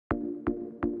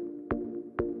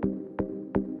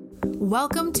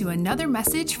Welcome to another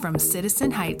message from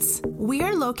Citizen Heights. We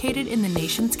are located in the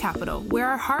nation's capital, where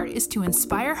our heart is to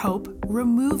inspire hope,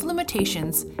 remove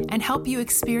limitations, and help you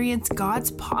experience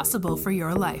God's possible for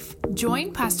your life.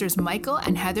 Join Pastors Michael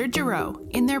and Heather Giroux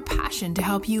in their passion to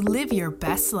help you live your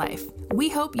best life. We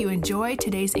hope you enjoy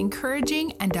today's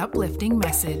encouraging and uplifting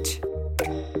message.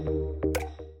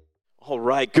 All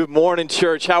right, good morning,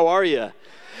 church. How are you?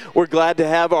 We're glad to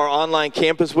have our online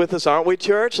campus with us, aren't we,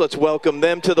 church? Let's welcome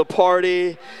them to the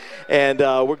party. And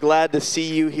we're glad to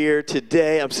see you here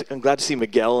today. I'm glad to see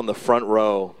Miguel in the front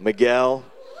row. Miguel,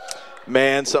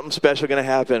 man, something special going to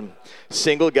happen.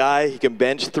 Single guy, he can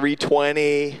bench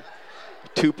 320,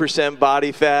 2%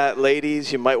 body fat.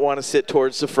 Ladies, you might want to sit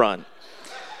towards the front.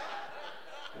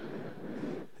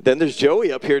 Then there's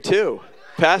Joey up here, too.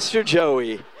 Pastor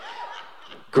Joey.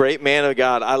 Great man of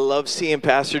God. I love seeing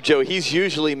Pastor Joe. He's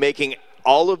usually making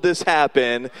all of this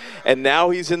happen, and now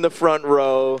he's in the front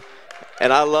row.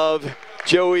 And I love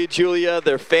Joey, Julia,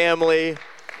 their family.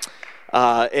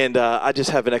 I just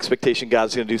have an expectation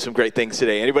God's going to do some great things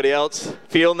today. Anybody else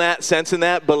feeling that, sensing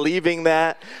that, believing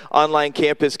that? Online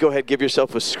campus, go ahead, give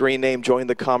yourself a screen name, join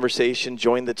the conversation,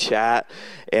 join the chat.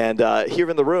 And here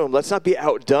in the room, let's not be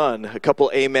outdone. A couple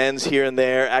amens here and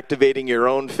there, activating your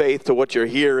own faith to what you're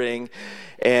hearing.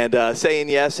 And saying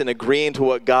yes and agreeing to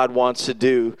what God wants to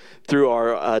do through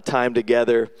our time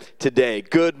together today.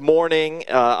 Good morning.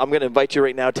 I'm going to invite you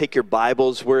right now, take your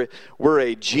Bibles. We're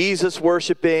a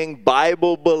Jesus-worshiping,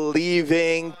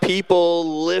 Bible-believing,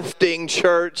 people-lifting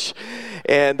church.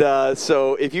 And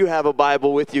so if you have a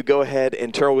Bible with you, go ahead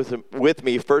and turn with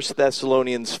me, 1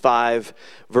 Thessalonians 5,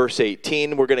 verse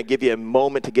 18. We're going to give you a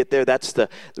moment to get there. That's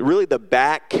really the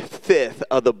back fifth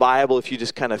of the Bible. If you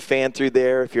just kind of fan through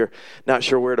there, if you're not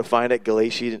sure where to find it,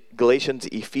 Galatians,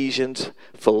 Ephesians,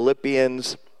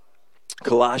 Philippians,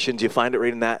 Colossians, you find it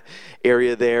right in that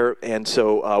area there. And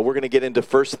so we're going to get into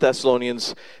 1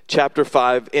 Thessalonians chapter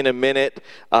 5 in a minute.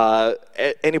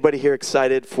 Anybody here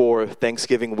excited for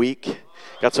Thanksgiving week?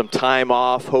 Got some time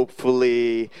off,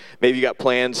 hopefully. Maybe you got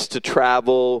plans to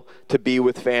travel, to be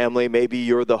with family. Maybe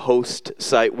you're the host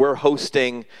site. We're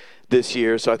hosting this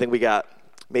year, so I think we got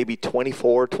maybe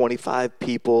 24, 25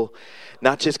 people.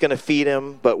 Not just going to feed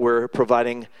them, but we're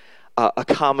providing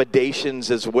accommodations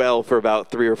as well for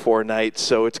about 3 or 4 nights.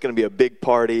 So it's going to be a big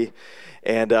party.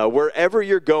 And wherever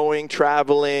you're going,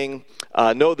 traveling,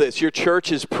 know this, your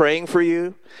church is praying for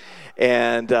you.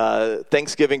 And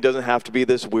Thanksgiving doesn't have to be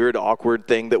this weird, awkward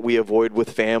thing that we avoid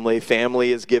with family.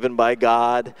 Family is given by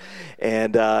God,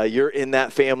 and you're in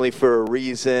that family for a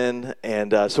reason.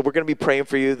 And so we're going to be praying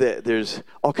for you that there's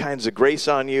all kinds of grace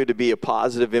on you to be a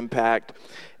positive impact.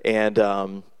 And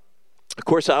of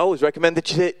course, I always recommend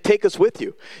that you take us with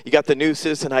you. You got the new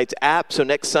Citizen Heights app, so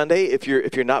next Sunday, if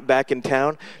you're not back in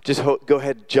town, just go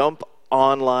ahead, jump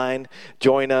online,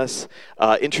 join us,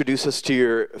 introduce us to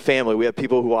your family. We have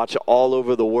people who watch all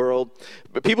over the world,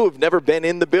 but people who've never been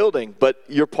in the building, but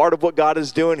you're part of what God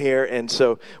is doing here, and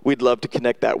so we'd love to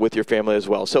connect that with your family as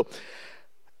well. So,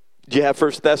 do you have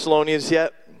 1 Thessalonians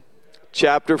yet?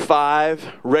 Chapter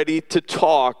 5, ready to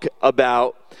talk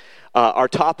about our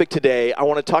topic today. I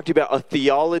want to talk to you about a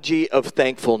theology of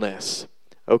thankfulness.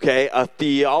 Okay, a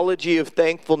theology of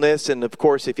thankfulness. And of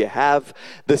course, if you have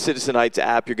the Citizen Heights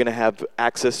app, you're going to have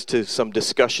access to some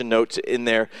discussion notes in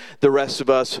there. The rest of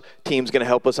us, team's going to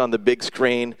help us on the big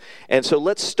screen. And so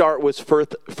let's start with 1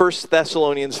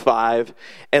 Thessalonians 5,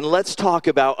 and let's talk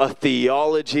about a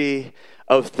theology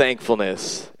of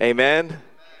thankfulness. Amen?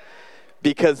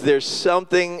 Because there's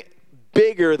something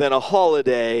bigger than a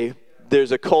holiday.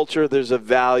 There's a culture, there's a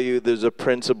value, there's a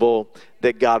principle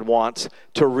that God wants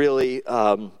to really,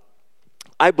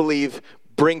 I believe,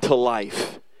 bring to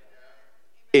life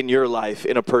in your life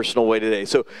in a personal way today.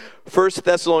 So 1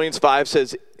 Thessalonians 5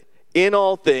 says, "In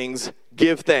all things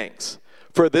give thanks,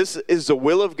 for this is the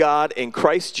will of God in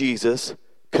Christ Jesus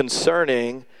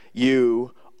concerning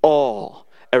you all."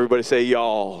 Everybody say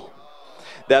y'all.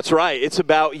 That's right. It's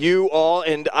about you all,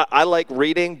 and I like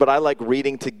reading, but I like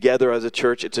reading together as a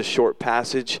church. It's a short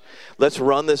passage. Let's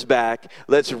run this back.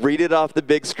 Let's read it off the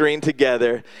big screen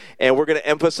together, and we're going to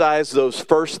emphasize those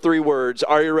first 3 words.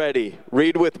 Are you ready?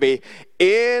 Read with me.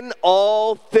 In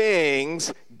all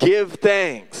things, give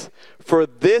thanks, for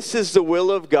this is the will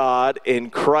of God in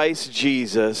Christ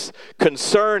Jesus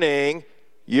concerning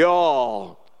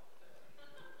y'all.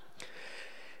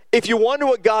 If you wonder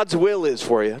what God's will is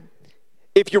for you,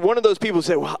 if you're one of those people who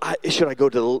say, well, should I go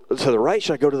to the right?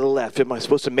 Should I go to the left? Am I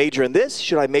supposed to major in this?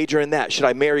 Should I major in that? Should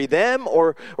I marry them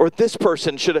or this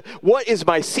person? What is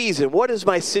my season? What is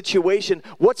my situation?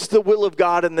 What's the will of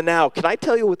God in the now? Can I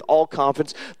tell you with all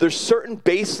confidence, there's certain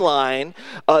baseline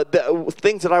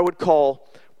things that I would call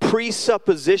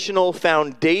presuppositional,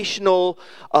 foundational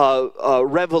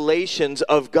revelations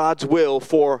of God's will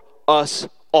for us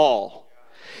all.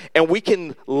 And we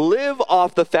can live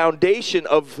off the foundation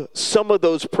of some of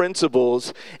those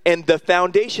principles, and the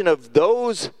foundation of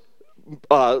those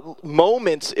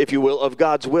moments, if you will, of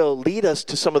God's will lead us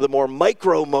to some of the more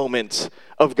micro moments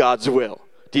of God's will.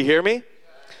 Do you hear me?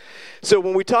 So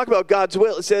when we talk about God's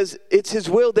will, it says it's his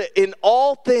will that in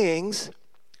all things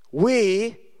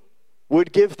we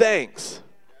would give thanks.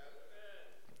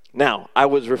 Now, I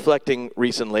was reflecting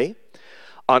recently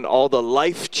on all the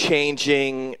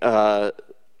life-changing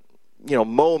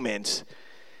moments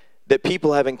that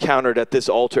people have encountered at this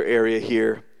altar area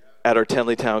here at our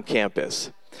Tenleytown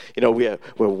campus. We have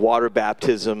water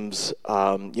baptisms,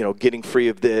 getting free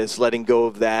of this, letting go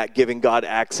of that, giving God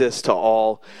access to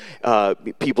all,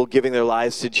 people giving their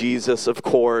lives to Jesus, of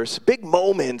course. Big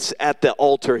moments at the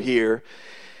altar here.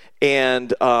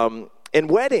 And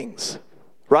weddings,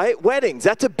 right? Weddings,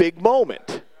 that's a big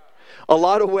moment. A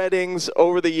lot of weddings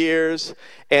over the years,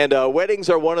 and weddings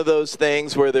are one of those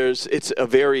things where it's a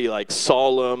very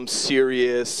solemn,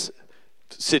 serious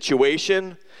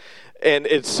situation, and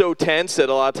it's so tense that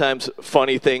a lot of times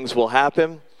funny things will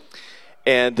happen.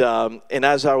 And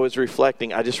as I was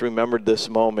reflecting, I just remembered this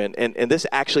moment, and this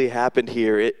actually happened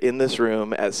here in this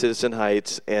room at Citizen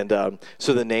Heights, and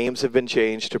so the names have been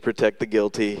changed to protect the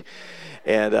guilty,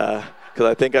 and because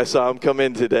I think I saw him come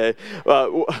in today.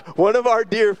 One of our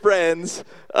dear friends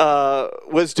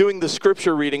was doing the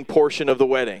scripture reading portion of the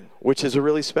wedding, which is a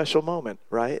really special moment,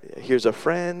 right? Here's a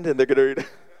friend, and they're going to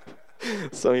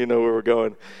read. So you know where we're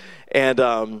going.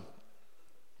 And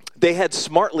they had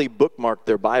smartly bookmarked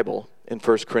their Bible in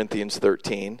 1 Corinthians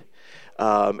 13.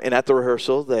 And at the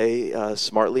rehearsal, they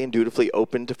smartly and dutifully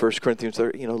opened to 1 Corinthians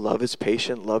 13. Love is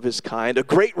patient, love is kind. A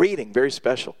great reading, very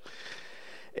special.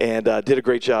 And did a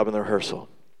great job in the rehearsal.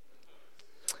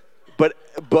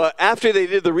 But after they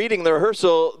did the reading, the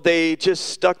rehearsal, they just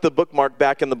stuck the bookmark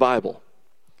back in the Bible.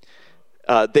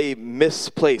 They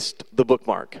misplaced the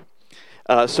bookmark.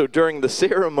 So during the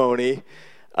ceremony,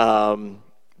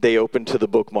 they opened to the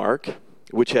bookmark,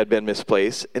 which had been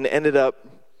misplaced, and ended up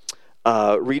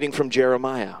reading from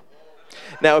Jeremiah.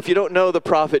 Now, if you don't know the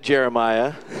prophet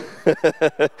Jeremiah,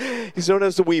 he's known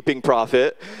as the weeping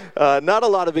prophet. Not a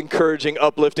lot of encouraging,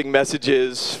 uplifting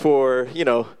messages for,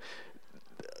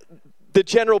 the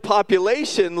general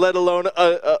population, let alone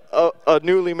a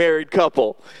newly married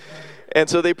couple. And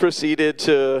so they proceeded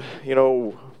to,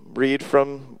 read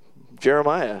from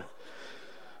Jeremiah.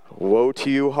 Woe to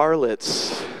you,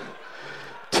 harlots,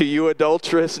 to you,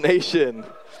 adulterous nation.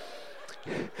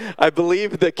 I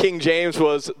believe the King James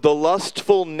was the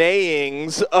lustful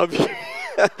neighings of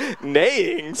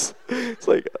neighings. It's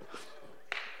like,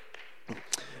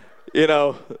 you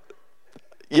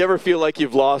ever feel like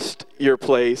you've lost your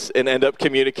place and end up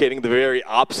communicating the very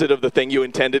opposite of the thing you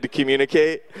intended to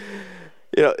communicate?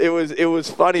 It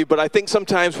was funny, but I think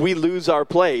sometimes we lose our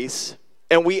place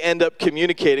and we end up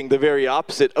communicating the very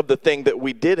opposite of the thing that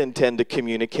we did intend to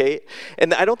communicate.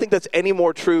 And I don't think that's any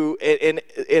more true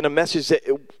in a message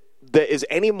that is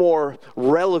any more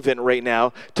relevant right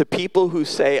now to people who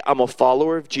say, I'm a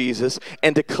follower of Jesus,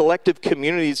 and to collective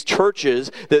communities, churches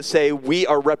that say we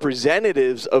are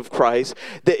representatives of Christ,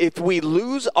 that if we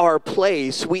lose our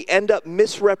place, we end up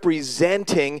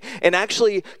misrepresenting and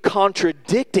actually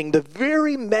contradicting the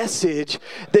very message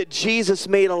that Jesus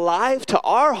made alive to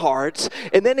our hearts,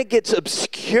 and then it gets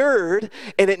obscured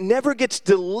and it never gets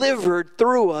delivered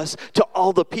through us to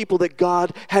all the people that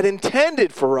God had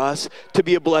intended for us to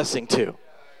be a blessing to.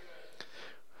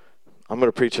 I'm going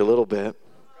to preach a little bit.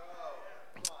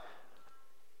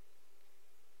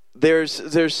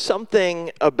 There's something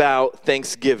about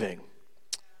Thanksgiving,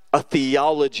 a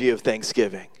theology of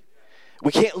Thanksgiving.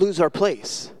 We can't lose our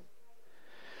place.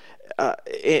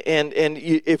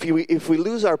 If we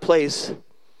lose our place,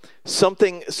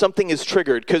 something is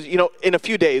triggered. Because in a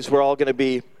few days we're all going to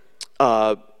be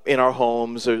in our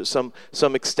homes or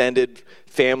some extended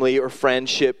family or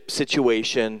friendship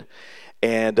situation.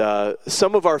 And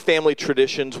some of our family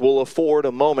traditions will afford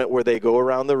a moment where they go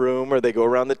around the room or they go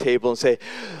around the table and say,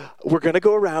 we're going to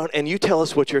go around and you tell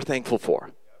us what you're thankful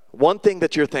for. One thing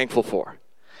that you're thankful for.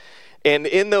 And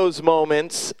in those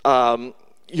moments,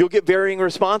 you'll get varying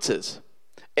responses.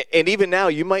 And even now,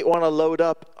 you might want to load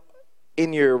up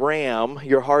in your RAM,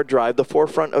 your hard drive, the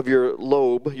forefront of your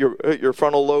lobe, your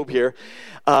frontal lobe here,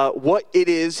 what it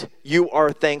is you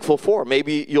are thankful for.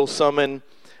 Maybe you'll summon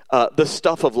the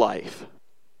stuff of life.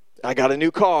 I got a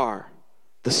new car.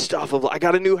 I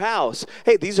got a new house.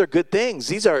 Hey, these are good things.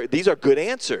 These are good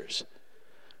answers.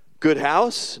 Good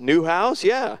house, new house,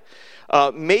 yeah.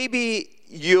 Maybe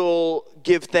you'll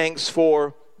give thanks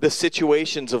for the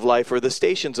situations of life or the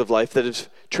stations of life that have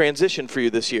transitioned for you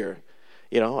this year.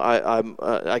 You know,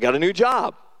 I got a new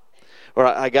job, or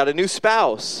I got a new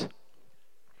spouse.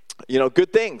 You know,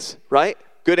 good things, right?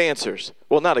 Good answers.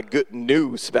 Well, not a good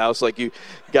new spouse, like you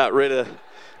got rid of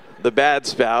the bad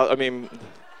spouse. I mean,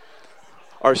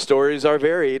 our stories are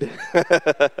varied.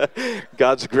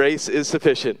 God's grace is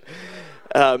sufficient.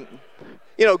 You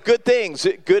know, good things,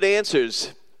 good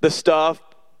answers, the stuff,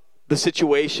 the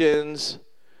situations,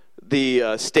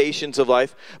 the stations of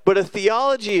life. But a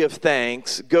theology of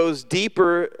thanks goes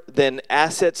deeper than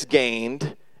assets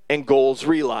gained and goals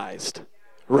realized,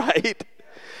 right?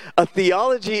 A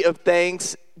theology of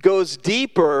thanks goes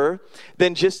deeper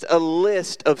than just a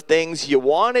list of things you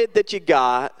wanted that you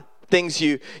got, things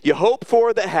you hoped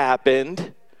for that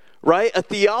happened, right? A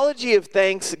theology of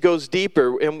thanks goes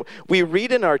deeper. And we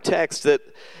read in our text that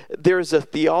there's a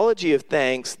theology of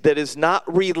thanks that is not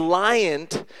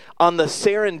reliant on the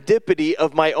serendipity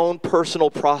of my own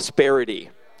personal prosperity.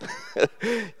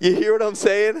 You hear what I'm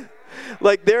saying?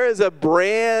 Like, there is a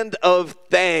brand of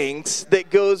thanks that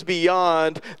goes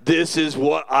beyond, this is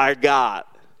what I got,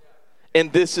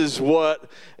 and this is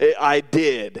what I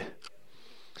did.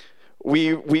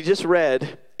 We just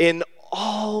read, in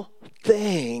all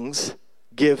things,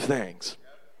 give thanks.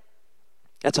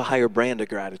 That's a higher brand of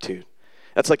gratitude.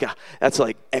 That's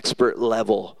like expert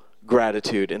level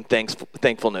gratitude and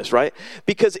thankfulness, right?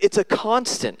 Because it's a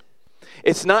constant.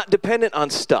 It's not dependent on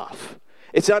stuff.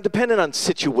 It's not dependent on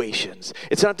situations.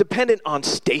 It's not dependent on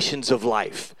stations of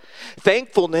life.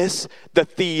 Thankfulness, the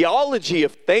theology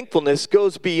of thankfulness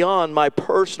goes beyond my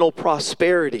personal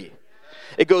prosperity.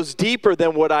 It goes deeper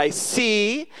than what I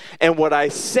see and what I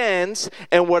sense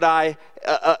and what I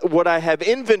have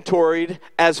inventoried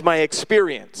as my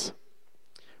experience.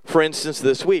 For instance,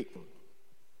 this week,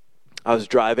 I was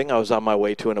driving. I was on my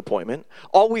way to an appointment.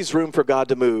 Always room for God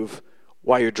to move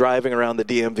while you're driving around the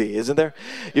DMV, isn't there?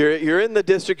 You're in the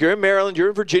district, you're in Maryland, you're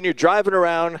in Virginia, you're driving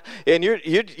around, and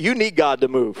you need God to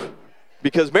move,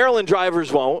 because Maryland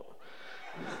drivers won't.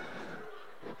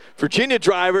 Virginia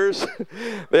drivers,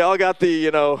 they all got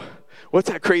the, what's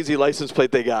that crazy license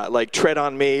plate they got? Like, tread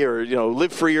on me, or,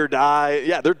 live free or die.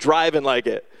 Yeah, they're driving like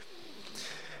it.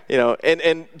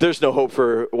 And there's no hope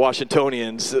for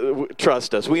Washingtonians.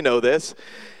 Trust us, we know this.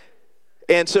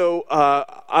 And so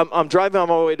I'm driving on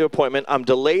my way to an appointment. I'm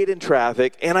delayed in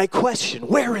traffic, and I question,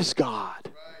 where is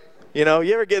God? You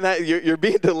ever get that? You're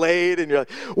being delayed, and you're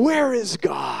like, where is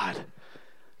God?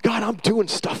 God, I'm doing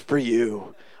stuff for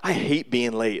you. I hate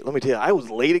being late. Let me tell you, I was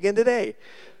late again today.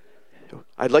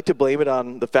 I'd like to blame it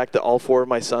on the fact that all 4 of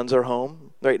my sons are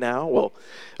home right now.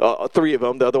 Well, 3 of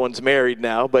them. The other one's married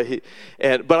now, but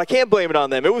I can't blame it on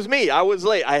them. It was me. I was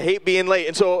late. I hate being late.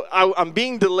 And so I'm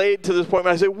being delayed to this point.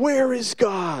 I say, where is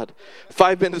God?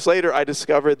 5 minutes later, I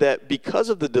discovered that because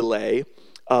of the delay,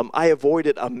 I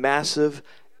avoided a massive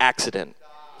accident.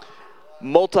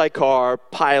 Multi-car,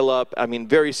 pile up. I mean,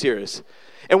 very serious.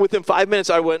 And within 5 minutes,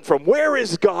 I went from, where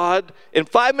is God? And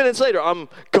 5 minutes later,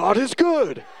 God is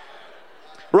good.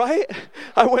 Right?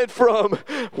 I went from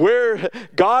where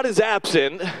God is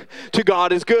absent to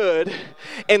God is good,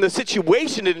 and the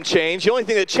situation didn't change. The only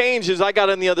thing that changed is I got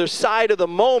on the other side of the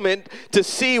moment to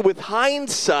see with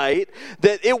hindsight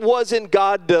that it wasn't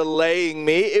God delaying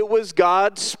me, it was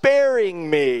God sparing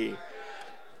me.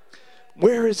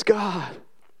 Where is God?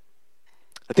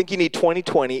 I think you need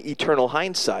 20/20 eternal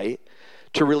hindsight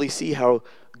to really see how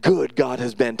good God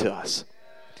has been to us.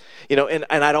 And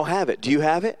I don't have it. Do you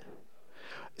have it?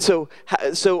 So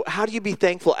how do you be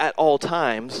thankful at all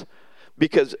times?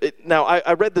 Because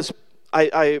I read this.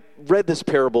 I read this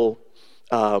parable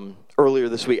earlier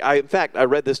this week. I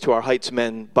read this to our Heights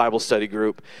Men Bible Study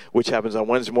group, which happens on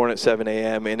Wednesday morning at 7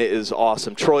 a.m., and it is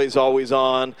awesome. Troy's always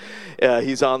on.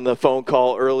 He's on the phone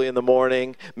call early in the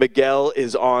morning. Miguel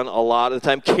is on a lot of the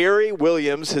time. Kerry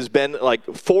Williams has been like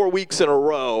 4 weeks in a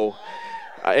row.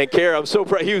 And Kerry, I'm so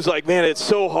proud. He was like, man, it's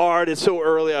so hard. It's so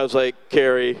early. I was like,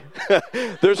 Kerry,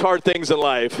 there's hard things in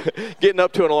life. Getting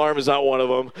up to an alarm is not one of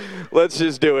them. Let's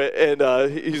just do it. And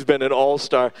he's been an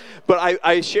all-star. But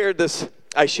I shared this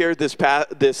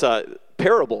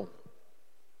parable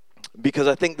because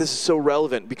I think this is so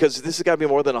relevant, because this has got to be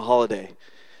more than a holiday.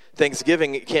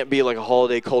 Thanksgiving, it can't be like a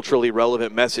holiday culturally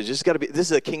relevant message. This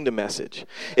is a kingdom message.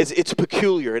 It's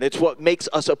peculiar, and it's what makes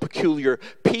us a peculiar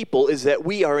people is that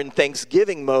we are in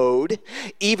Thanksgiving mode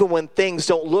even when things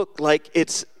don't look like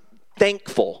it's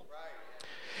thankful.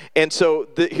 And so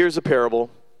here's a parable.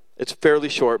 It's fairly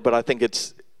short, but I think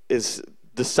is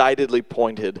decidedly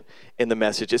pointed in the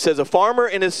message. It says, a farmer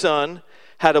and his son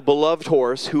had a beloved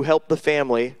horse who helped the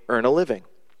family earn a living.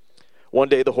 One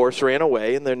day the horse ran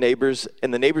away, and the neighbors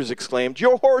exclaimed,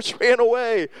 "Your horse ran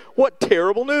away! What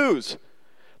terrible news!"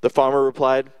 The farmer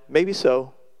replied, "Maybe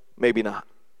so, maybe not."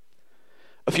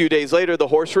 A few days later, the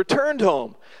horse returned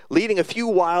home, leading a few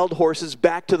wild horses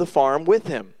back to the farm with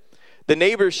him. The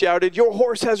neighbors shouted, "Your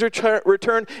horse has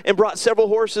returned and brought several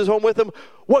horses home with him.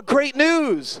 What great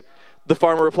news!" The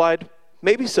farmer replied,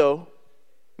 "Maybe so,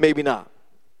 maybe not."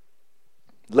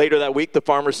 Later that week, the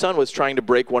farmer's son was trying to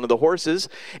break one of the horses,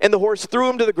 and the horse threw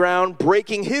him to the ground,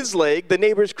 breaking his leg. The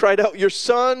neighbors cried out, "Your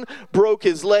son broke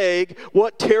his leg.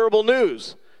 What terrible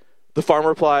news!" The farmer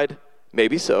replied,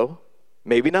 "Maybe so,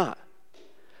 maybe not."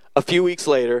 A few weeks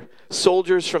later,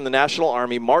 soldiers from the National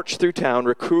Army marched through town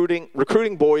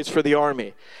recruiting boys for the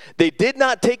army. They did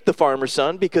not take the farmer's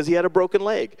son because he had a broken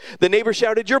leg. The neighbor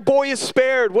shouted, "Your boy is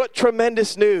spared. What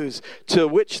tremendous news!" To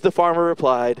which the farmer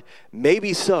replied,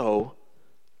 "Maybe so,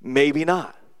 maybe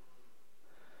not."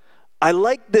 I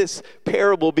like this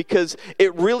parable because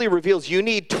it really reveals you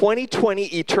need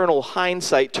 20/20 eternal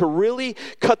hindsight to really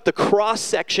cut the cross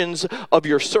sections of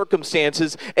your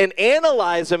circumstances and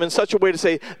analyze them in such a way to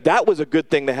say, that was a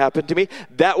good thing that happened to me.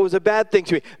 That was a bad thing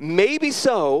to me. Maybe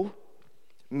so,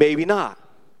 maybe not.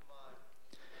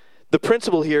 The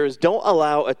principle here is don't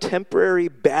allow a temporary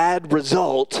bad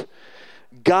result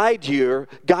guide your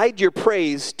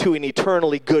praise to an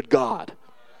eternally good God.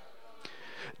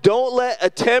 Don't let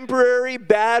a temporary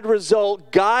bad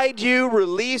result guide you,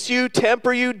 release you,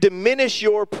 temper you, diminish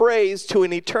your praise to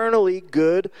an eternally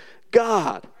good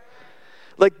God.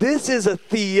 Like, this is a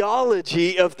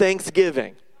theology of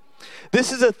thanksgiving.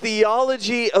 This is a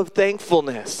theology of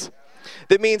thankfulness.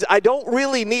 That means I don't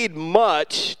really need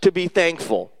much to be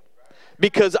thankful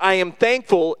because I am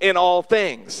thankful in all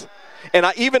things.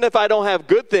 And even if I don't have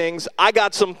good things, I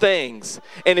got some things.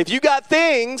 And if you got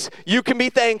things, you can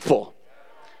be thankful.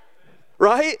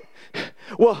 Right?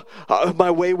 Well, my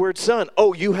wayward son.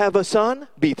 Oh, you have a son?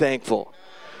 Be thankful.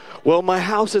 Well, my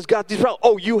house has got these problems.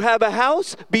 Oh, you have a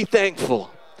house? Be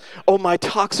thankful. Oh, my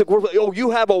toxic workplace. Oh,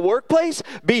 you have a workplace?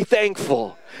 Be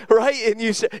thankful. Right? And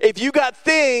you say, if you got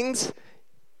things,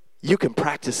 you can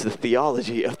practice the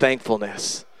theology of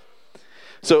thankfulness.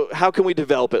 So how can we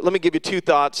develop it? Let me give you two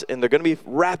thoughts, and they're going to be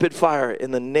rapid fire in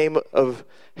the name of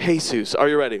Jesus. Are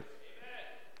you ready?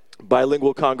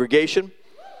 Bilingual congregation.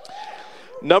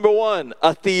 Number one,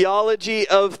 a theology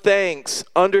of thanks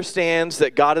understands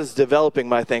that God is developing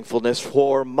my thankfulness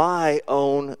for my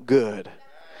own good.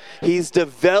 He's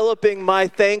developing my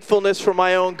thankfulness for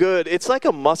my own good. It's like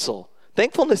a muscle.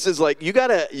 Thankfulness is like, you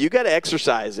gotta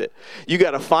exercise it. You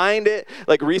gotta find it.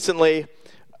 Like recently,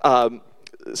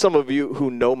 some of you who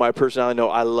know my personality know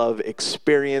I love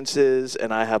experiences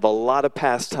and I have a lot of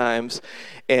pastimes.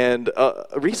 And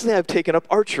recently I've taken up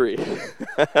archery.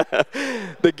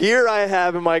 The gear I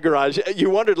have in my garage.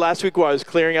 You wondered last week why I was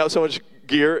clearing out so much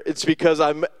gear. It's because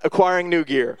I'm acquiring new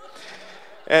gear.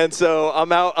 And so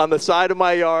I'm out on the side of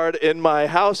my yard in my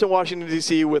house in Washington,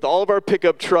 D.C. with all of our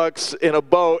pickup trucks in a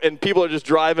boat, and people are just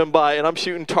driving by, and I'm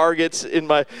shooting targets in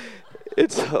my...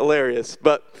 It's hilarious.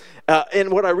 But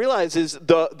and what I realize is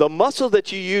the muscle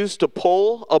that you use to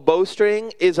pull a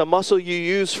bowstring is a muscle you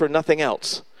use for nothing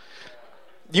else.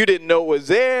 You didn't know it was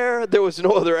there. There was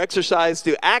no other exercise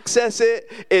to access it.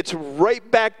 It's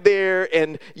right back there,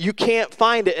 and you can't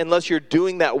find it unless you're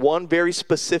doing that one very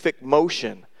specific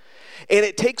motion. And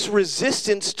it takes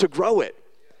resistance to grow it.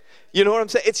 You know what I'm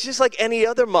saying? It's just like any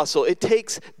other muscle. It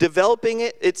takes developing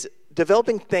it. It's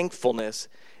developing thankfulness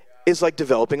is like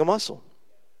developing a muscle.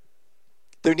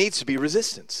 There needs to be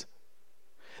resistance.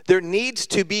 There needs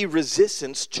to be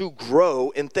resistance to grow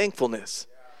in thankfulness.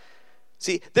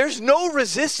 See, there's no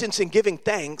resistance in giving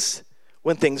thanks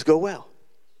when things go well.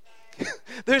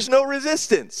 There's no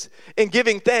resistance in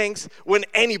giving thanks when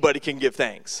anybody can give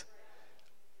thanks.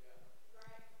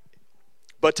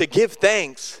 But to give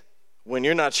thanks when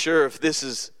you're not sure if this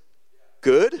is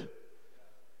good,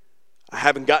 I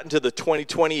haven't gotten to the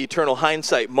 20/20 eternal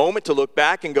hindsight moment to look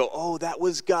back and go, oh, that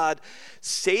was God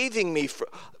saving me,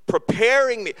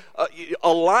 preparing me,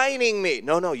 aligning me.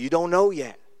 No, you don't know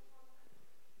yet.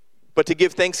 But to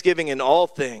give thanksgiving in all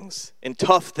things, in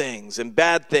tough things, in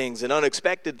bad things, in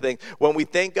unexpected things. When we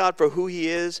thank God for who he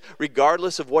is,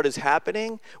 regardless of what is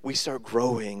happening, we start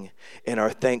growing in our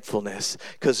thankfulness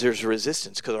because there's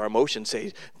resistance, because our emotions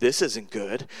say, this isn't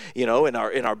good. You know, and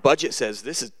our budget says,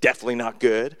 this is definitely not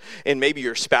good. And maybe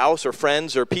your spouse or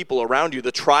friends or people around you,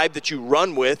 the tribe that you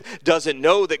run with, doesn't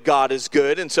know that God is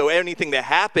good. And so anything that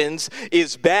happens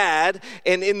is bad.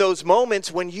 And in those moments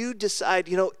when you decide,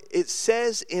 you know, it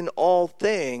says in all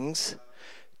things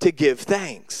to give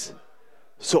thanks.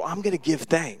 So I'm going to give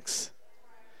thanks.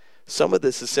 Some of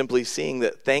this is simply seeing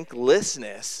that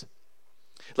thanklessness,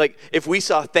 like if we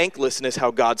saw thanklessness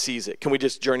how God sees it, can we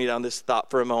just journey down this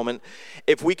thought for a moment?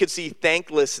 If we could see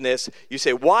thanklessness, you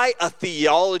say, why a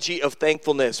theology of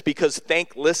thankfulness? Because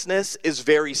thanklessness is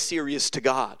very serious to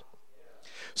God.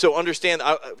 So understand,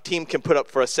 our team can put up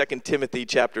for us 2 Timothy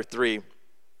chapter 3.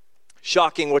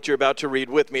 Shocking what you're about to read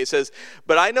with me. It says,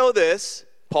 but I know this,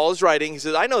 Paul is writing, he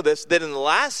says, I know this, that in the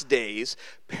last days,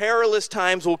 perilous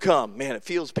times will come. Man, it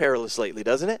feels perilous lately,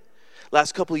 doesn't it?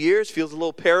 Last couple of years feels a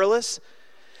little perilous.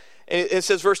 And it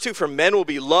says, verse 2, for men will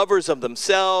be lovers of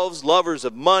themselves, lovers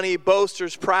of money,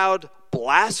 boasters, proud,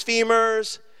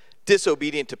 blasphemers,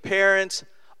 disobedient to parents,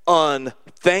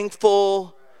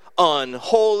 unthankful,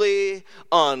 unholy,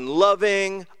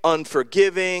 unloving,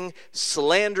 unforgiving,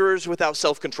 slanderers without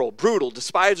self-control, brutal,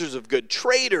 despisers of good,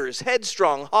 traitors,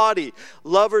 headstrong, haughty,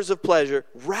 lovers of pleasure,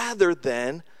 rather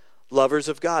than lovers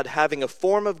of God, having a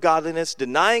form of godliness,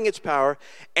 denying its power,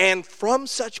 and from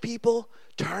such people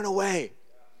turn away.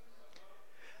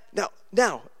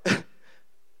 Now,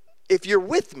 if you're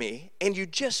with me and you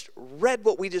just read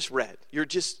what we just read, you're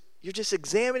just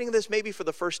examining this maybe for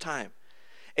the first time.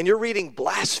 And you're reading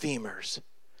blasphemers,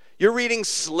 you're reading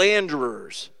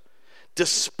slanderers,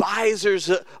 despisers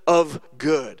of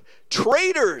good,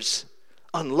 traitors,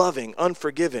 unloving,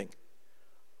 unforgiving.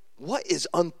 What is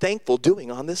unthankful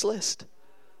doing on this list?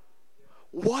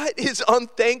 What is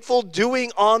unthankful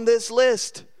doing on this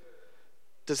list?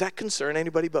 Does that concern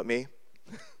anybody but me?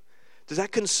 Does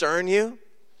that concern you?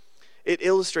 It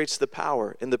illustrates the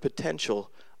power and the potential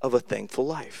of a thankful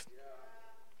life.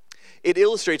 It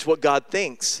illustrates what God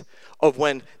thinks of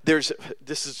when this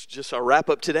is just our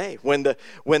wrap up today, when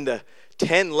the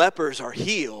 10 lepers are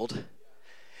healed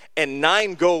and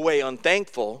 9 go away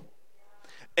unthankful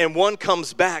and 1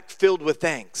 comes back filled with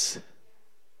thanks.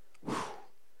 Whew.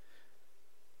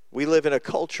 We live in a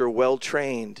culture well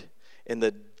trained in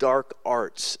the dark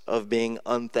arts of being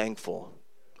unthankful,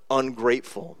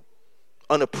 ungrateful,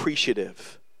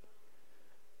 unappreciative.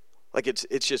 Like it's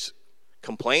just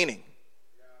complaining.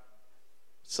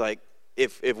 It's like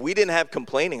if we didn't have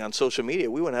complaining on social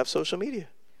media, we wouldn't have social media.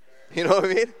 You know what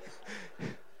I mean?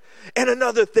 And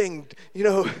another thing, you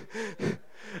know,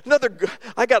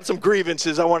 I got some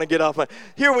grievances I want to get off my.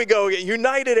 Here we go,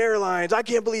 United Airlines. I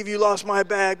can't believe you lost my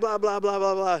bag, blah, blah, blah,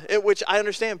 blah, blah. Which I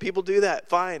understand, people do that,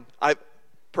 fine. I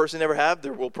personally never have.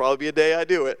 There will probably be a day I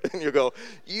do it. And you go,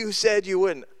 you said you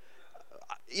wouldn't.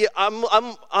 Yeah,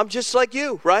 I'm just like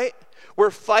you, right?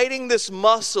 We're fighting this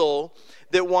muscle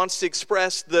that wants to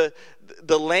express the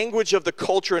language of the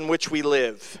culture in which we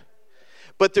live.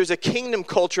 But there's a kingdom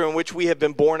culture in which we have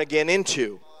been born again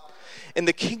into. And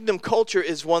the kingdom culture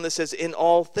is one that says, in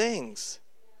all things.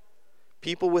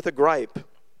 People with a gripe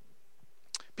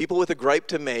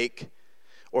to make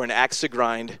or an axe to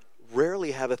grind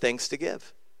rarely have a thanks to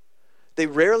give. They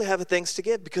rarely have a thanks to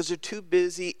give because they're too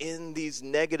busy in these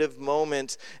negative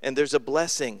moments, and there's a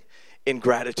blessing in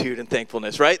gratitude and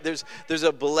thankfulness, right? There's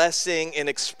a blessing in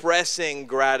expressing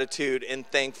gratitude and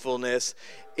thankfulness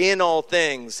in all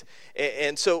things.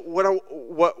 And so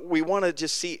what we want to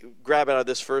just grab out of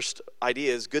this first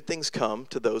idea is good things come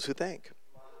to those who thank.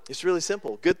 It's really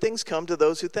simple. Good things come to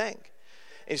those who thank.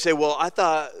 And you say, well, I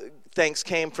thought thanks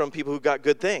came from people who got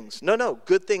good things. No,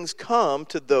 good things come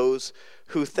to those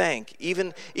who thank.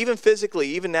 Even physically,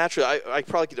 even naturally. I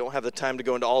probably don't have the time to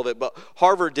go into all of it, but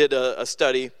Harvard did a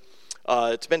study.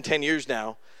 It's been 10 years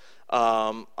now,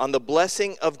 on the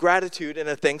blessing of gratitude in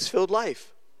a thanks-filled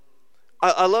life.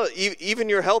 I love it. Even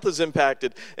your health is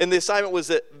impacted. And the assignment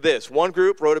was this. One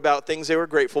group wrote about things they were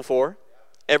grateful for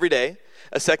every day.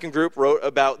 A second group wrote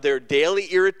about their daily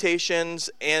irritations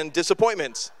and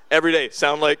disappointments every day.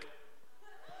 Sound like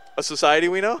a society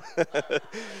we know?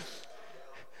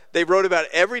 They wrote about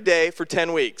it every day for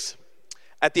 10 weeks.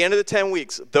 At the end of the 10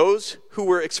 weeks, those who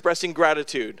were expressing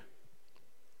gratitude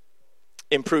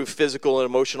improved physical and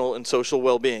emotional and social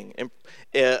well-being,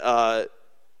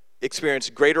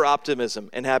 experienced greater optimism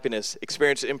and happiness,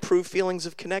 experienced improved feelings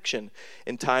of connection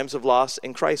in times of loss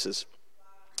and crisis.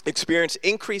 experience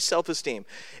increased self-esteem,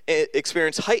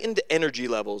 experience heightened energy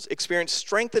levels, experience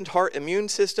strengthened heart immune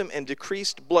system and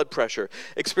decreased blood pressure,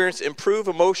 experience improved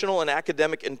emotional and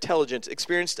academic intelligence,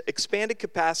 experience expanded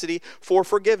capacity for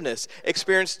forgiveness,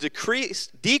 experience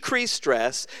decreased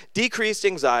stress, decreased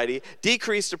anxiety,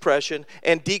 decreased depression,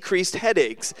 and decreased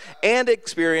headaches, and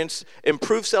experience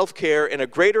improved self-care and a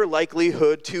greater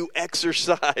likelihood to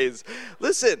exercise.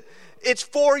 Listen, it's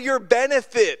for your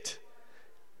benefit.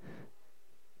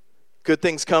 Good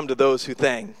things come to those who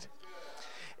thank.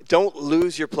 Don't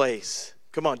lose your place.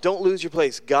 Come on, don't lose your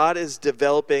place. God is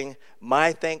developing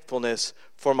my thankfulness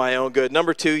for my own good.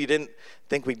 Number 2, you didn't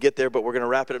think we'd get there, but we're going to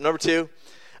wrap it up. Number 2,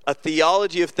 a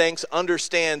theology of thanks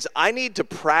understands I need to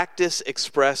practice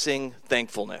expressing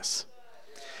thankfulness.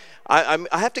 I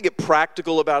have to get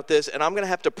practical about this, and I'm going to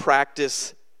have to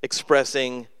practice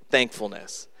expressing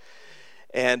thankfulness.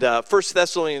 And 1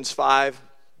 Thessalonians 5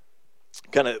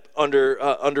 kind of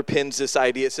underpins this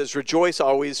idea. It says, rejoice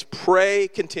always, pray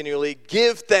continually,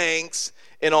 give thanks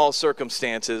in all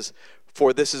circumstances,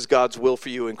 for this is God's will for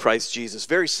you in Christ Jesus.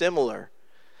 Very similar.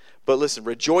 But listen,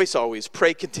 rejoice always,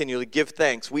 pray continually, give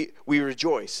thanks. We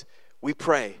rejoice, we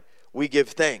pray, we give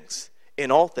thanks in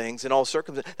all things, in all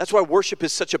circumstances. That's why worship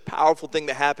is such a powerful thing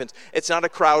that happens. It's not a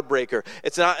crowd breaker.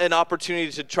 It's not an opportunity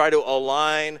to try to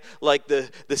align like the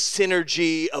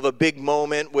synergy of a big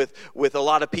moment with a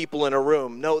lot of people in a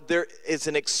room. No, there is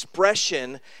an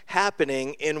expression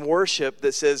happening in worship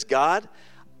that says, God,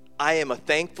 I am a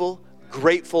thankful,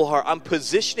 grateful heart. I'm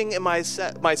positioning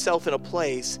myself in a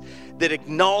place that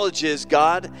acknowledges,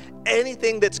 God,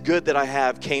 anything that's good that I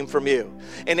have came from you.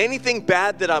 And anything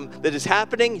bad that is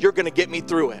happening, you're going to get me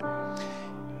through it.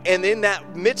 And in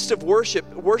that midst of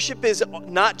worship is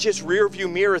not just rear view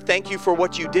mirror, thank you for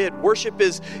what you did. Worship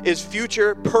is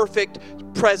future, perfect,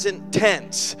 present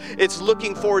tense. It's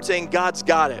looking forward, saying, God's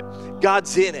got it.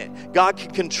 God's in it. God can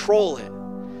control it.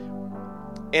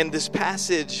 And this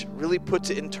passage really puts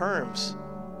it in terms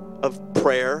of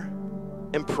prayer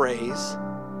and praise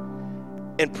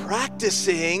and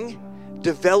practicing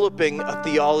developing a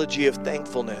theology of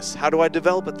thankfulness. How do I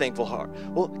develop a thankful heart?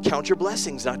 Well, count your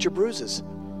blessings, not your bruises.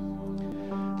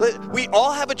 We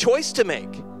all have a choice to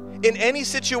make in any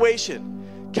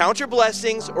situation. Count your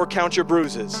blessings or count your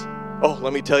bruises. Oh,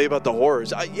 let me tell you about the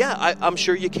horrors. I'm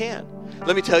sure you can.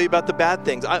 Let me tell you about the bad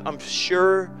things. I'm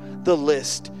sure the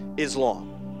list is long.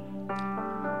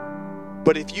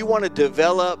 But if you want to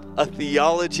develop a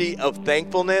theology of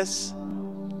thankfulness,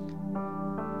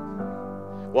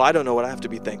 well, I don't know what I have to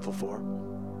be thankful for.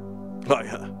 I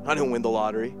didn't win the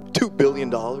lottery. $2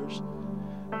 billion.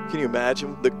 Can you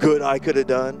imagine the good I could have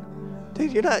done?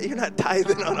 Dude, you're not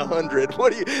tithing on 100.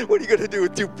 What are you going to do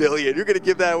with $2 billion? You're going to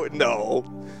give that away? No.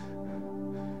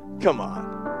 Come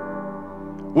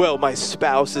on. Well, my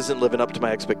spouse isn't living up to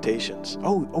my expectations.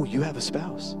 Oh, you have a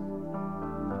spouse.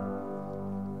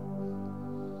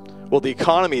 Well, the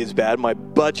economy is bad. My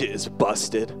budget is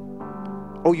busted.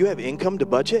 Oh, you have income to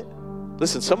budget?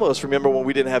 Listen, some of us remember when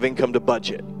we didn't have income to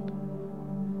budget.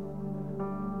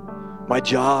 My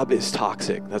job is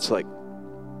toxic. That's one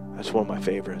of my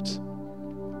favorites.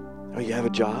 Oh, you have a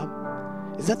job?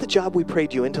 Is that the job we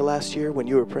prayed you into last year when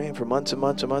you were praying for months and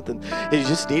months and months and you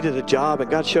just needed a job and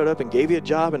God showed up and gave you a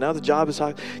job and now the job is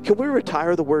toxic? Can we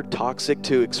retire the word toxic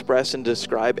to express and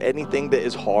describe anything that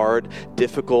is hard,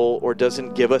 difficult, or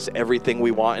doesn't give us everything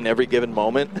we want in every given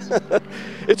moment?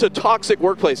 It's a toxic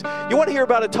workplace. You want to hear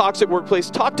about a toxic workplace?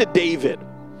 Talk to David,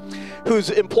 whose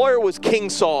employer was King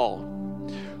Saul,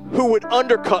 who would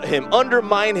undercut him,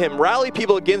 undermine him, rally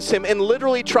people against him, and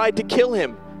literally tried to kill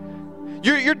him.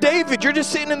 You're David. You're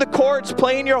just sitting in the courts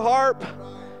playing your harp.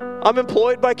 I'm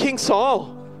employed by King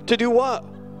Saul to do what?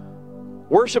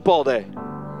 Worship all day.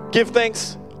 Give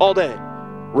thanks all day.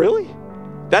 Really?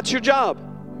 That's your job?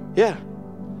 Yeah.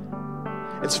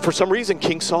 And for some reason,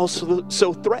 King Saul's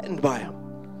so threatened by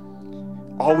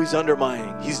him. Always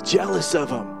undermining. He's jealous of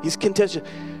him. He's contentious.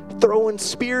 Throwing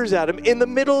spears at him in the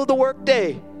middle of the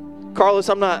workday. Carlos,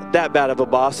 I'm not that bad of a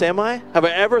boss, am I? Have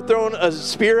I ever thrown a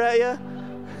spear at you?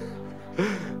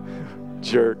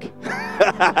 Jerk.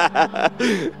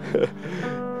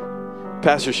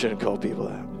 Pastors shouldn't call people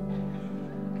that.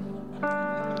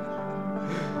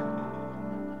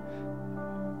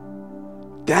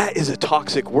 That is a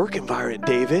toxic work environment,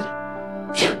 David.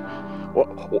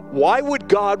 Why would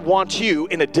God want you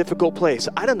in a difficult place?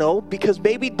 I don't know, because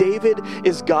maybe David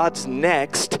is God's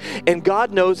next, and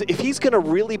God knows if he's going to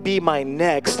really be my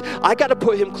next, I got to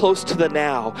put him close to the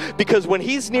now, because when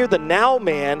he's near the now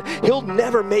man, he'll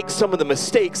never make some of the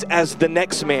mistakes as the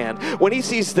next man. When he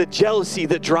sees the jealousy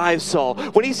that drives Saul,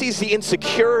 when he sees the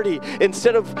insecurity,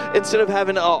 instead of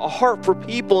having a heart for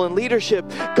people and leadership,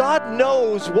 God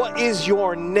knows what is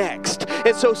your next.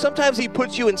 And so sometimes he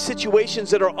puts you in situations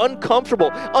that are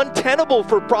uncomfortable, untenable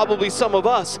for probably some of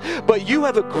us, but you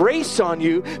have a grace on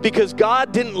you because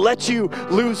God didn't let you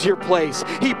lose your place.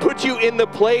 He put you in the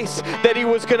place that he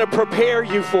was going to prepare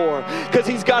you for, because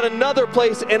he's got another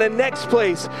place and a next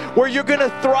place where you're going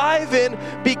to thrive in,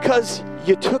 because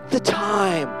you took the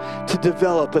time to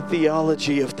develop a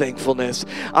theology of thankfulness.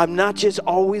 I'm not just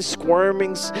always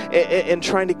squirming and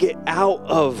trying to get out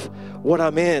of what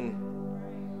I'm in.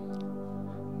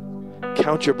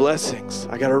 Count your blessings.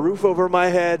 I got a roof over my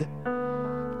head.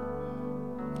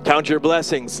 Count your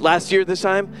blessings. Last year this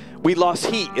time, we lost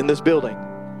heat in this building.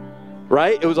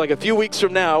 Right? It was like a few weeks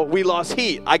from now, we lost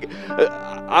heat.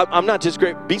 I'm not just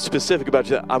great. Be specific about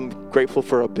that. I'm grateful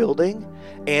for a building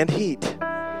and heat.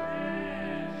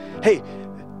 Hey,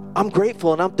 I'm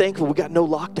grateful and I'm thankful we got no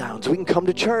lockdowns. We can come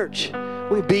to church.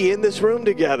 We can be in this room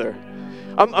together.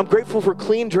 I'm grateful for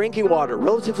clean drinking water,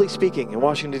 relatively speaking, in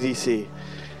Washington, D.C.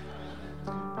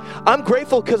 I'm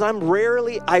grateful because I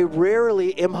rarely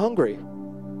am hungry.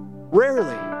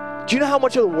 Rarely. Do you know how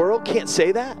much of the world can't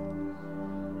say that?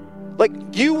 Like,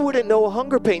 you wouldn't know a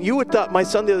hunger pain. You would thought, my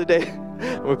son the other day,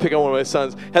 I'm going to pick on one of my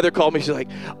sons. Heather called me. She's like,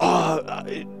 I'm not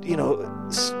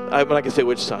going to say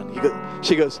which son.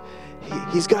 She goes,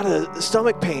 he's got a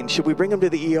stomach pain. Should we bring him to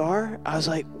the ER? I was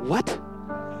like, what?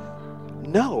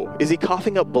 No. Is he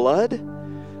coughing up blood?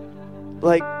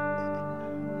 Like,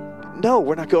 no,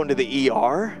 we're not going to the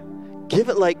ER. Give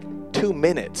it like 2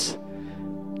 minutes.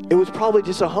 It was probably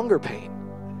just a hunger pain.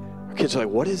 Our kids are like,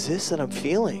 what is this that I'm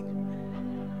feeling?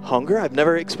 Hunger? I've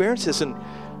never experienced this in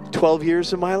 12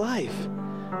 years of my life.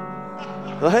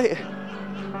 Right?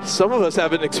 Some of us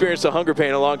haven't experienced a hunger pain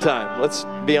in a long time. Let's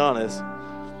be honest.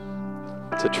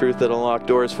 It's a truth that'll unlock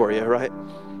doors for you, right?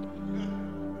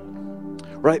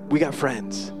 Right? We got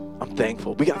friends. I'm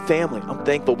thankful. We got family. I'm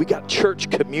thankful. We got church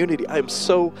community. I am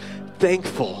so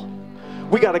thankful.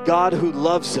 We got a God who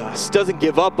loves us, doesn't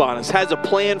give up on us, has a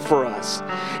plan for us,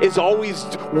 is always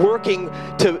working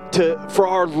for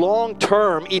our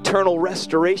long-term eternal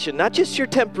restoration, not just your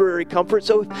temporary comfort.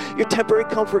 So if your temporary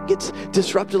comfort gets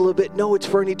disrupted a little bit, no, it's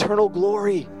for an eternal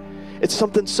glory. It's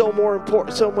something so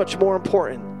much more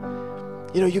important.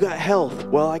 You know, you got health.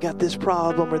 Well, I got this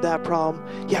problem or that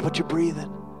problem. Yeah, but you're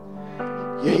breathing.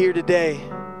 You're here today.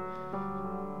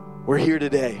 We're here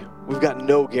today. We've got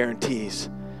no guarantees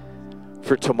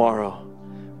for tomorrow,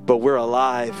 but we're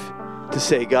alive to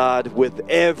say, God, with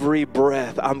every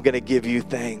breath, I'm going to give you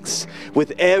thanks.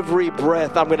 With every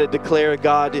breath, I'm going to declare,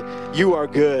 God, you are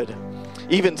good.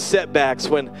 Even setbacks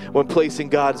when placed in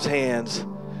God's hands.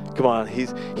 Come on,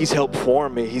 he's helped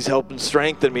form me. He's helping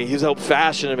strengthen me. He's helped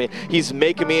fashion me. He's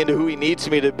making me into who he needs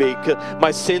me to be.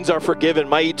 My sins are forgiven.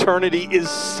 My eternity is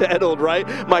settled, right?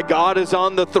 My God is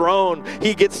on the throne.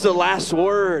 He gets the last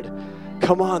word.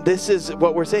 Come on, this is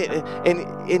what we're saying.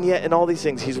 And yet in all these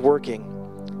things, he's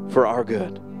working for our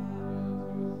good.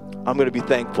 I'm going to be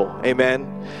thankful.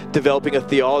 Amen. Developing a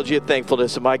theology of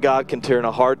thankfulness. And my God can turn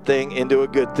a hard thing into a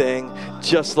good thing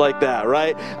just like that,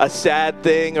 right? A sad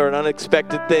thing or an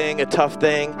unexpected thing, a tough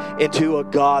thing, into a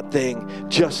God thing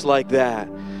just like that.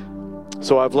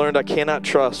 So I've learned I cannot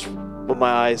trust what my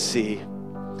eyes see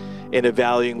in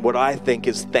evaluating what I think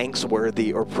is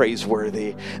thanksworthy or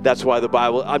praiseworthy. That's why the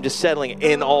Bible, I'm just settling,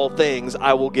 in all things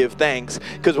I will give thanks.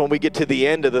 Because when we get to the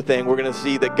end of the thing, we're going to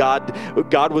see that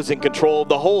God was in control of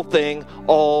the whole thing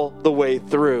all the way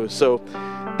through. So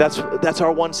that's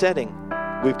our one setting.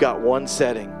 We've got one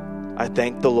setting. I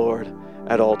thank the Lord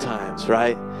at all times,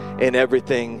 right? In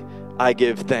everything I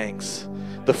give thanks.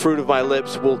 The fruit of my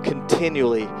lips will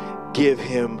continually give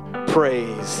him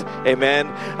praise. Amen.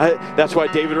 That's why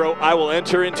David wrote, I will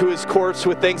enter into his courts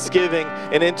with thanksgiving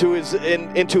and into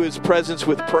his presence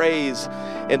with praise.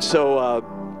 And so,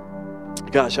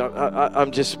 gosh,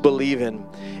 I'm just believing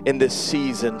in this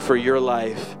season for your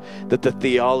life that the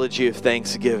theology of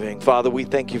thanksgiving. Father, we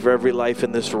thank you for every life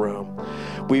in this room.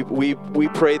 We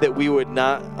pray that we would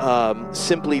not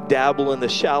simply dabble in the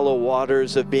shallow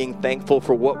waters of being thankful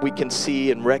for what we can see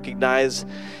and recognize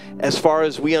as far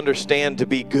as we understand to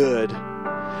be good.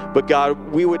 But God,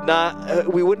 we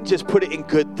wouldn't just put it in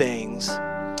good things.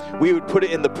 We would put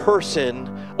it in the person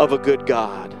of a good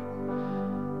God.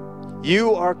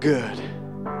 You are good.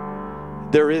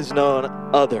 there is none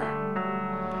other.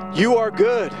 You are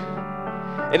good,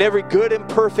 and every good and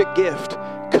perfect gift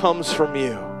comes from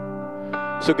you.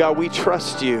 So God, we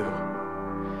trust you.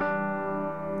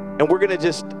 And we're going to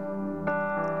just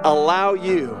allow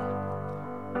you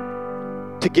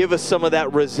to give us some of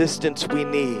that resistance we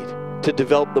need to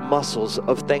develop the muscles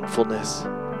of thankfulness.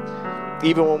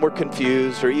 Even when we're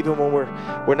confused, or even when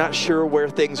we're not sure where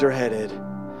things are headed,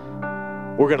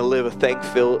 we're going to live a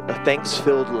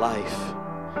thanks-filled life.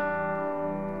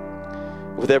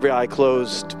 With every eye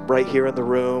closed, right here in the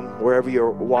room, wherever you're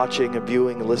watching and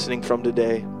viewing and listening from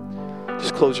today,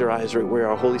 just close your eyes right where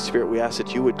our Holy Spirit, we ask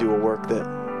that you would do a work that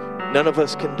none of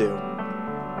us can do.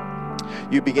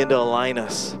 You begin to align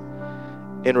us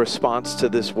in response to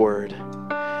this word,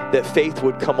 that faith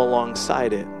would come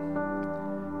alongside it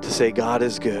to say, God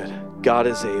is good, God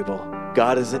is able,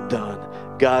 God isn't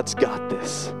done, God's got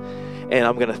this. And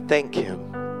I'm going to thank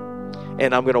him,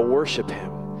 and I'm going to worship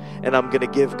him, and I'm going to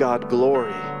give God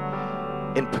glory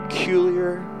in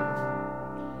peculiar,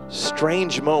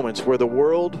 strange moments where the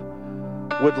world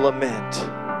would lament.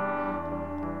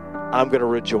 I'm going to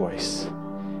rejoice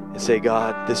and say,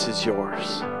 God, this is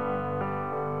yours.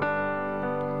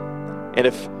 And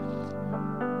if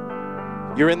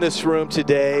you're in this room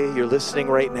today, you're listening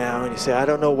right now, and you say, I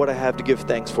don't know what I have to give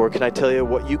thanks for. Can I tell you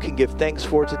what you can give thanks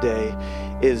for today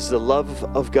is the love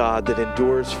of God that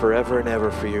endures forever and ever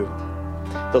for you.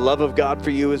 The love of God for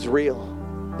you is real.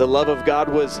 The love of God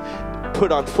was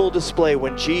put on full display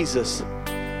when Jesus,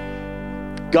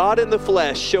 God in the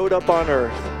flesh, showed up on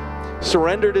earth,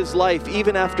 surrendered his life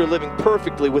even after living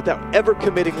perfectly without ever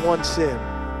committing one sin,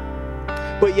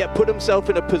 but yet put himself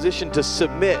in a position to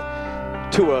submit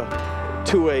to a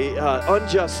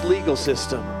unjust legal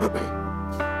system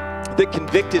that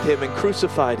convicted him and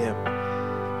crucified him.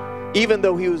 Even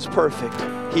though he was perfect,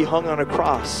 he hung on a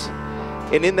cross,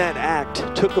 and in that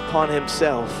act took upon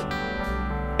himself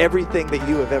everything that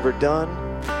you have ever done,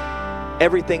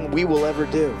 everything we will ever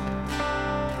do.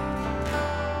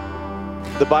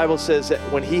 The Bible says that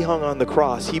when he hung on the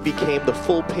cross, he became the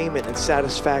full payment and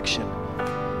satisfaction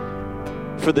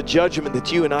for the judgment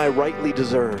that you and I rightly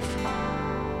deserve.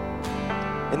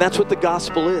 And that's what the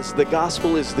gospel is. The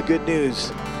gospel is the good news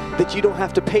that you don't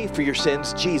have to pay for your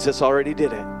sins. Jesus already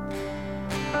did it.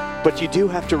 But you do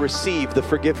have to receive the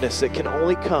forgiveness that can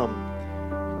only come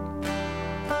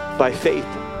by faith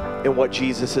in what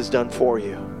Jesus has done for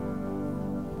you.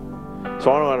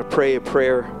 So I want to pray a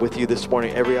prayer with you this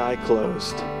morning, every eye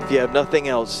closed. If you have nothing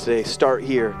else today, start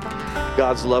here.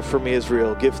 God's love for me is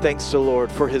real. Give thanks to the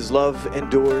Lord, for his love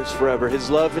endures forever. His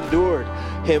love endured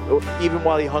him even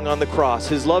while he hung on the cross.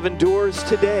 His love endures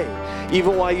today,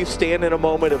 even while you stand in a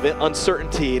moment of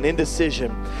uncertainty and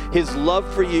indecision. His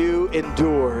love for you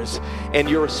endures. And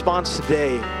your response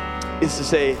today is to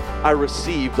say, I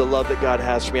receive the love that God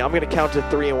has for me. I'm going to count to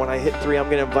 3, and when I hit 3,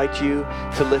 I'm going to invite you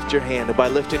to lift your hand. And by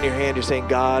lifting your hand, you're saying,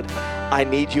 God, I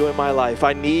need you in my life.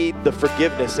 I need the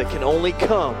forgiveness that can only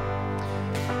come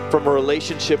from a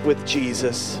relationship with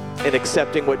Jesus and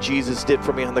accepting what Jesus did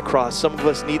for me on the cross. Some of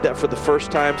us need that for the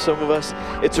first time. Some of us,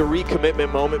 it's a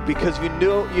recommitment moment because you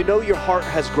know your heart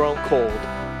has grown cold.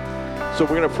 So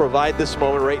we're going to provide this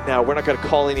moment right now. We're not going to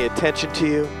call any attention to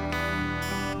you.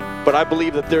 But I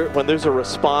believe that when there's a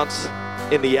response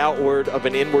in the outward of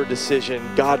an inward decision,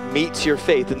 God meets your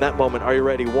faith in that moment. Are you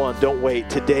ready? 1, don't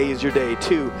wait. Today is your day.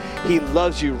 2, he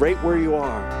loves you right where you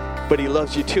are, but he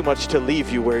loves you too much to leave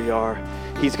you where you are.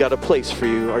 He's got a place for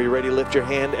you. Are you ready? Lift your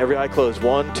hand. Every eye closed.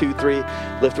 1, 2, 3.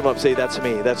 Lift them up. Say, that's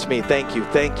me. That's me. Thank you.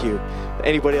 Thank you.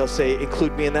 Anybody else say,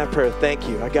 include me in that prayer. Thank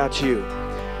you. I got you.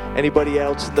 Anybody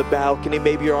else in the balcony?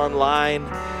 Maybe you're online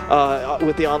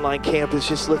with the online campus.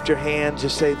 Just lift your hand.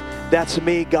 Just say, that's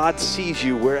me. God sees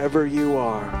you wherever you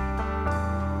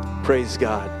are. Praise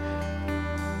God.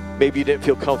 Maybe you didn't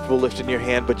feel comfortable lifting your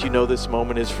hand, but you know this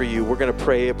moment is for you. We're going to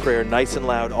pray a prayer nice and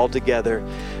loud all together.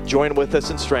 Join with us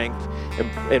in strength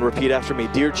and repeat after me.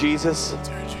 Dear Jesus,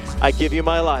 I give you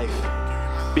my life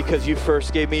because you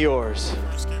first gave me yours.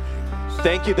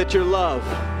 Thank you that your love,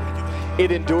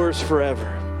 it endures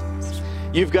forever.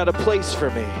 You've got a place for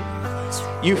me.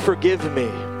 You forgive me.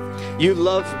 You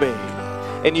love me.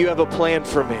 And you have a plan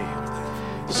for me.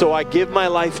 So I give my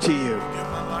life to you.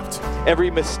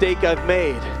 Every mistake I've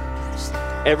made,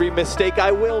 every mistake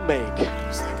I will make,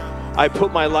 I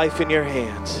put my life in your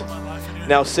hands.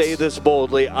 Now say this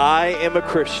boldly. I am a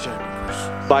Christian.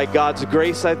 By God's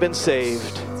grace, I've been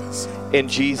saved. In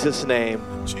Jesus' name,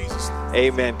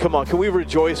 amen. Come on, can we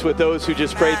rejoice with those who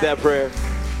just prayed that prayer?